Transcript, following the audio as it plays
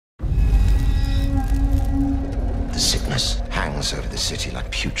Darkness hangs over the city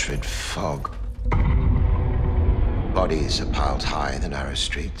like putrid fog. Bodies are piled high in the narrow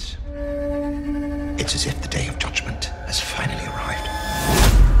streets. It's as if the day of judgment has finally arrived.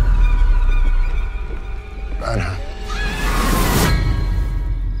 Anna.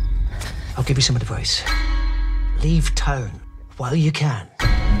 I'll give you some advice. Leave town while you can.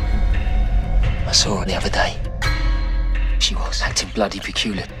 I saw her the other day. She was acting bloody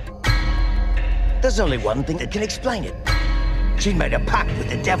peculiar. There's only one thing that can explain it. She made a pact with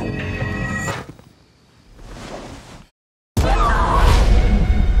the devil.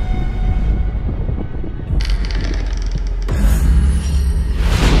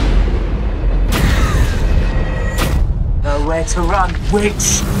 Nowhere to run,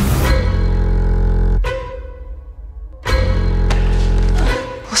 witch!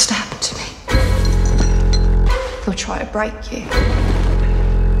 What's to happen to me? They'll try to break you,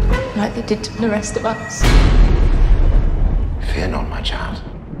 like they did to the rest of us. Fear not, my child.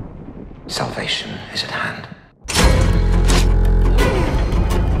 Salvation is at hand.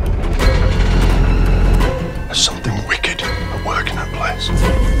 There's something wicked at work in that place.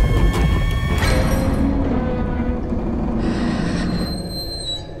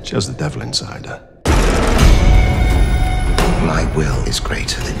 She has the devil inside her. My will is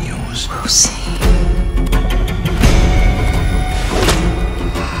greater than yours. We'll see.